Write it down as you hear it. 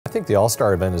I think the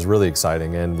All-Star event is really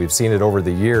exciting, and we've seen it over the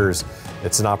years.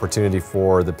 It's an opportunity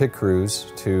for the pit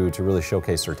crews to really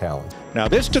showcase their talent. Now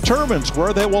this determines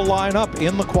where they will line up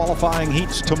in the qualifying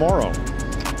heats tomorrow.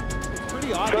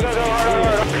 Pretty obvious.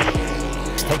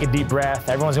 Take a deep breath.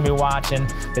 Everyone's going to be watching.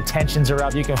 The tensions are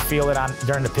up. You can feel it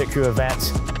during the pit crew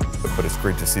events. But it's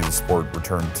great to see the sport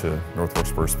return to North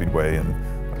Wilkesboro Speedway, and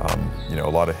you know, a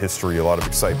lot of history, a lot of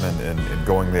excitement, and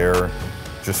going there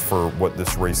just for what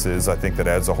this race is. I think that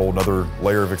adds a whole nother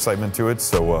layer of excitement to it,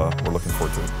 so we're looking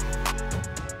forward to it.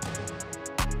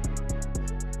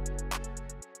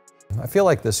 I feel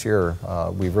like this year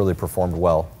we've really performed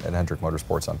well at Hendrick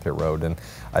Motorsports on pit road, and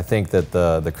I think that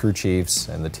the crew chiefs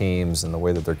and the teams and the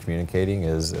way that they're communicating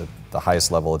is at the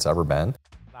highest level it's ever been.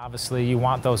 Obviously, you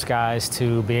want those guys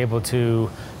to be able to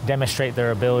demonstrate their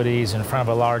abilities in front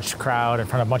of a large crowd, in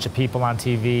front of a bunch of people on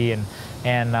TV,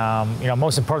 and you know,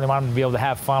 most importantly, want them to be able to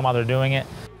have fun while they're doing it.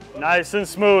 Nice and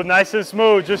smooth, nice and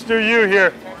smooth. Just do you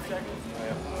here.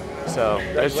 So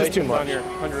it's just too much. On your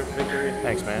 100th victory.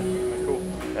 Thanks, man. That's cool.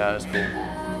 Yeah, that's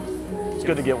cool. It's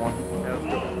good to get one.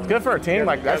 Yeah, it's good for our team.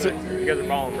 Like that's it. You guys are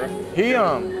balling, bro. He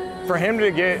for him to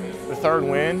get the third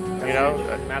win, you know,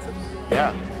 massive.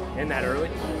 Yeah. In that early.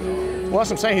 Well, that's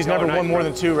what I'm saying. He's never won more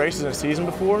than 2 races in a season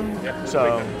before,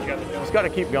 so he's got to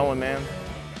keep going, man.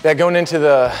 Yeah, going into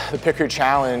the pit crew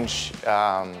challenge,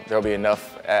 there'll be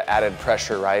enough added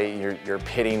pressure, right? You're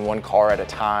pitting one car at a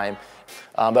time.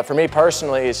 But for me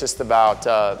personally, it's just about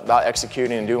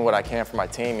executing and doing what I can for my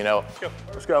team. You know.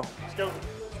 Let's go. Let's go.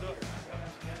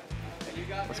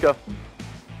 Let's go.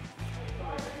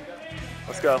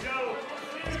 Let's go.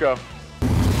 Let's go.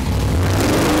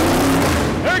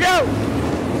 Here we go.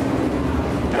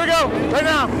 Here we go. Right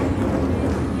now.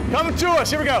 Coming to us.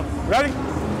 Here we go. Ready?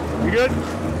 You good?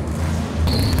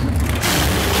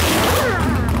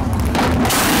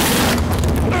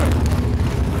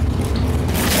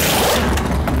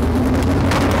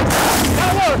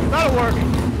 That'll work.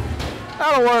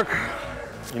 That'll work.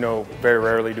 You know, very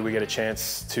rarely do we get a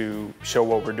chance to show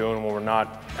what we're doing when we're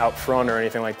not out front or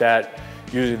anything like that.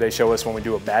 Usually they show us when we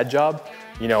do a bad job.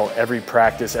 You know, every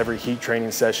practice, every heat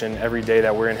training session, every day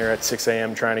that we're in here at 6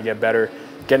 a.m. trying to get better,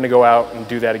 getting to go out and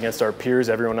do that against our peers,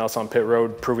 everyone else on pit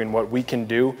road, proving what we can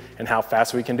do and how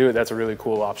fast we can do it, that's a really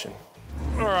cool option.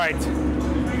 All right,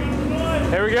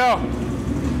 here we go.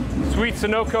 Sweet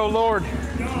Sunoco Lord.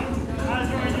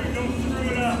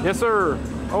 Yes, sir.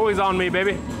 Always on me,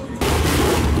 baby.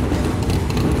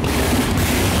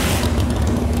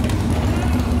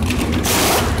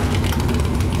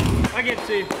 I get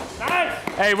to you. Nice.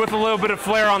 Hey, with a little bit of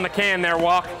flair on the can there,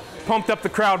 Walk. Pumped up the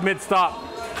crowd mid-stop.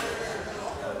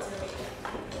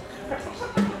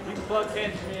 You can plug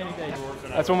cans for me any day.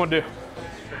 That's what I'm gonna do.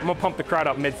 I'm gonna pump the crowd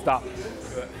up mid-stop.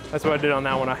 That's what I did on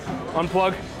that one. I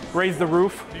unplug, raise the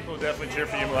roof. People definitely cheer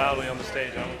for you loudly on the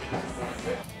stage.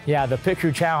 Yeah, the pit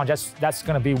crew challenge, that's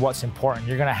going to be what's important.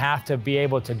 You're going to have to be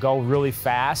able to go really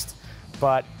fast,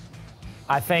 but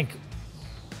I think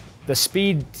the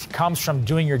speed comes from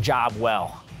doing your job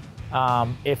well.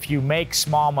 If you make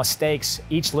small mistakes,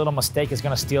 each little mistake is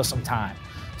going to steal some time.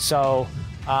 So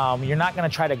you're not going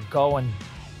to try to go and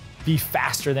be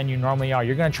faster than you normally are.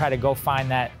 You're going to try to go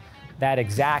find that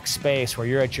exact space where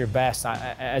you're at your best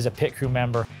as a pit crew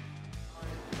member.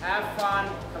 Have fun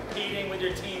competing with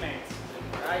your teammates.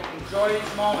 Right? Enjoy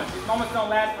these moments. These moments don't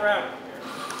last forever.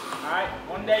 All right?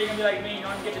 One day you're gonna be like me. You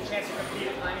don't even get the chance to compete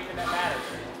at anything that matters.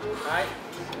 Right?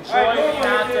 Enjoy being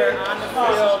out there on the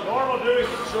field.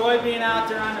 Enjoy being out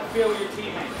there on the field with your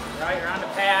teammates. Right? Or on the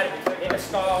pad, in the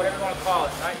stall, whatever you want to call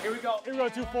it. All right? Here we go. Here we go.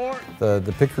 2-4.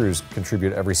 The pit crews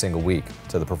contribute every single week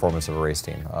to the performance of a race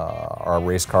team. Our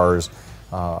race cars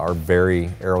are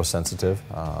very aero-sensitive,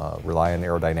 rely on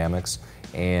aerodynamics.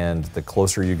 And the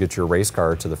closer you get your race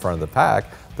car to the front of the pack,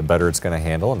 the better it's going to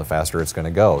handle and the faster it's going to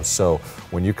go. So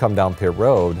when you come down pit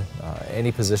road,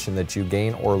 any position that you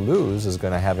gain or lose is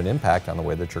going to have an impact on the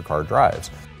way that your car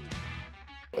drives.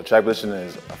 The track position I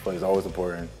feel is always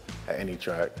important at any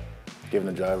track. Giving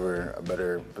the driver a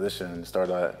better position to start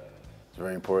at is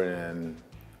very important. And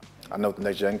I know with the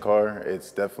next gen car,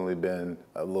 it's definitely been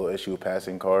a little issue with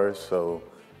passing cars. So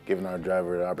giving our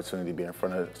driver the opportunity to be start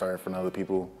in front of other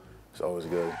people, it's always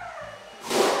good.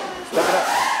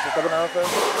 Stepping out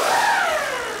first.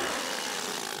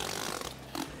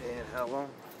 And how long?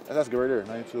 That's good right there,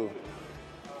 92.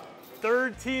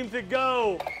 Third team to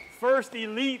go. First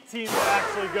elite team to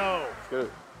actually go. That's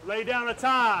good. Lay down a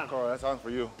time. Carl, that's on for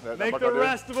you. Make the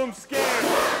rest of them scared.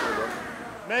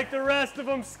 Make the rest of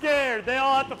them scared. They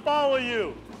all have to follow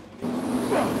you.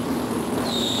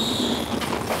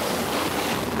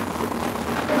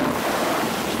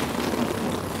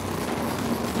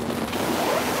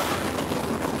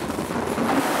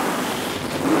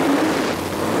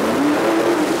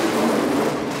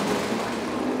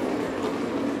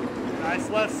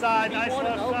 side, nice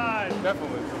left side.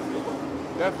 Definitely.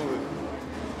 Definitely.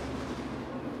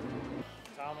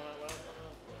 Time on that left.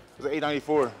 It was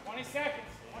 894. 20 seconds.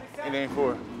 20 seconds.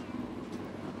 894.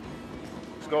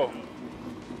 Let's go.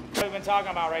 What we've been talking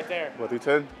about right there. What,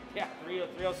 310? Yeah,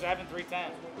 307,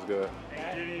 310. That's good.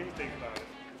 You didn't even think about it.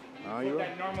 No, you right.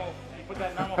 You put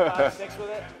that normal 5.6 with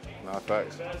it. No,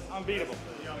 facts. Unbeatable.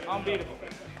 Unbeatable.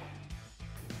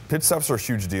 Pit stops are a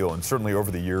huge deal, and certainly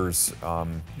over the years,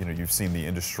 you know, you've seen the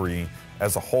industry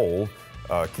as a whole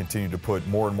continue to put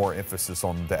more and more emphasis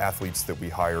on the athletes that we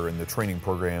hire and the training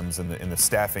programs and the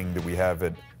staffing that we have.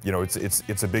 You know,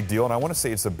 it's a big deal, and I want to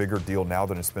say it's a bigger deal now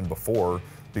than it's been before,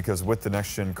 because with the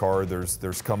next gen car,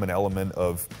 there's come an element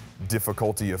of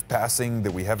difficulty of passing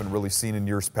that we haven't really seen in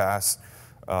years past.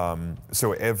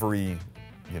 So every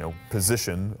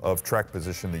position of track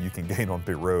position that you can gain on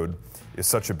pit road is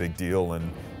such a big deal,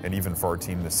 and even for our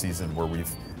team this season, where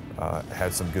we've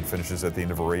had some good finishes at the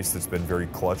end of a race that's been very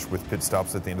clutch with pit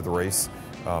stops at the end of the race,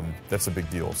 that's a big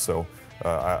deal. So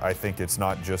I think it's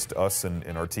not just us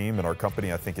and our team and our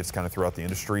company. I think it's kind of throughout the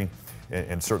industry,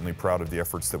 and certainly proud of the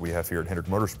efforts that we have here at Hendrick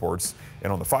Motorsports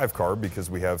and on the 5 car, because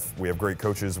we have great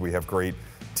coaches, we have great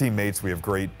teammates, we have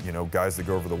great guys that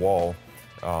go over the wall,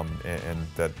 and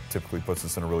that typically puts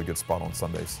us in a really good spot on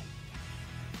Sundays.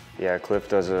 Yeah, Cliff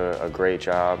does a great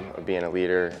job of being a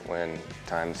leader. When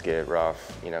times get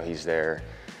rough, he's there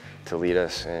to lead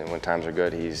us, and when times are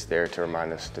good, he's there to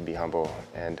remind us to be humble.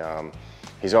 And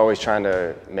he's always trying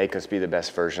to make us be the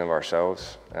best version of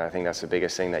ourselves. And I think that's the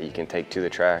biggest thing that you can take to the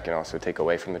track and also take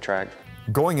away from the track.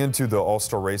 Going into the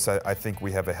All-Star race, I think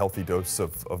we have a healthy dose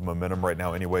of momentum right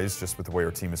now anyways, just with the way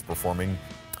our team is performing.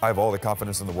 I have all the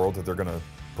confidence in the world that they're going to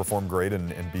perform great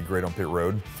and be great on pit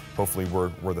road. Hopefully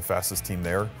we're the fastest team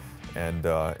there. And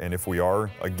if we are,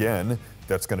 again,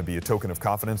 that's going to be a token of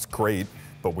confidence, great,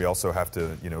 but we also have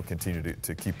to continue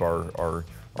to keep our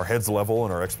heads level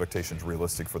and our expectations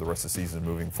realistic for the rest of the season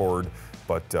moving forward.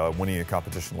 But winning a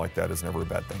competition like that is never a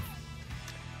bad thing.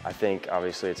 I think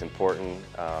obviously it's important.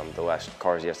 The less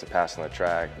cars he has to pass on the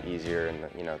track, the easier, and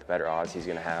the better odds he's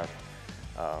going to have.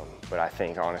 But I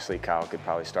think honestly Kyle could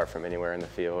probably start from anywhere in the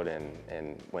field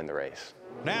and win the race.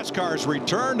 NASCAR's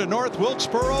return to North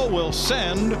Wilkesboro will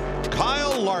send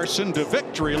Kyle Larson to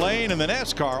victory lane in the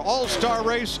NASCAR All-Star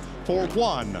race for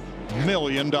 $1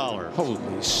 million. Holy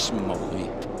smoly.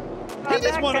 He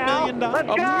just won $1 million.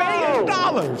 $1 million!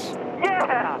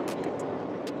 Yeah!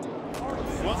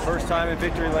 First time in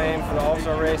victory lane for the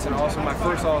All-Star race, and also my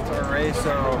first All-Star race,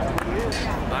 so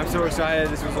I'm so excited.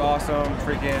 This was awesome.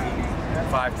 Freaking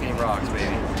 5 Team rocks,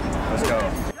 baby. Let's go.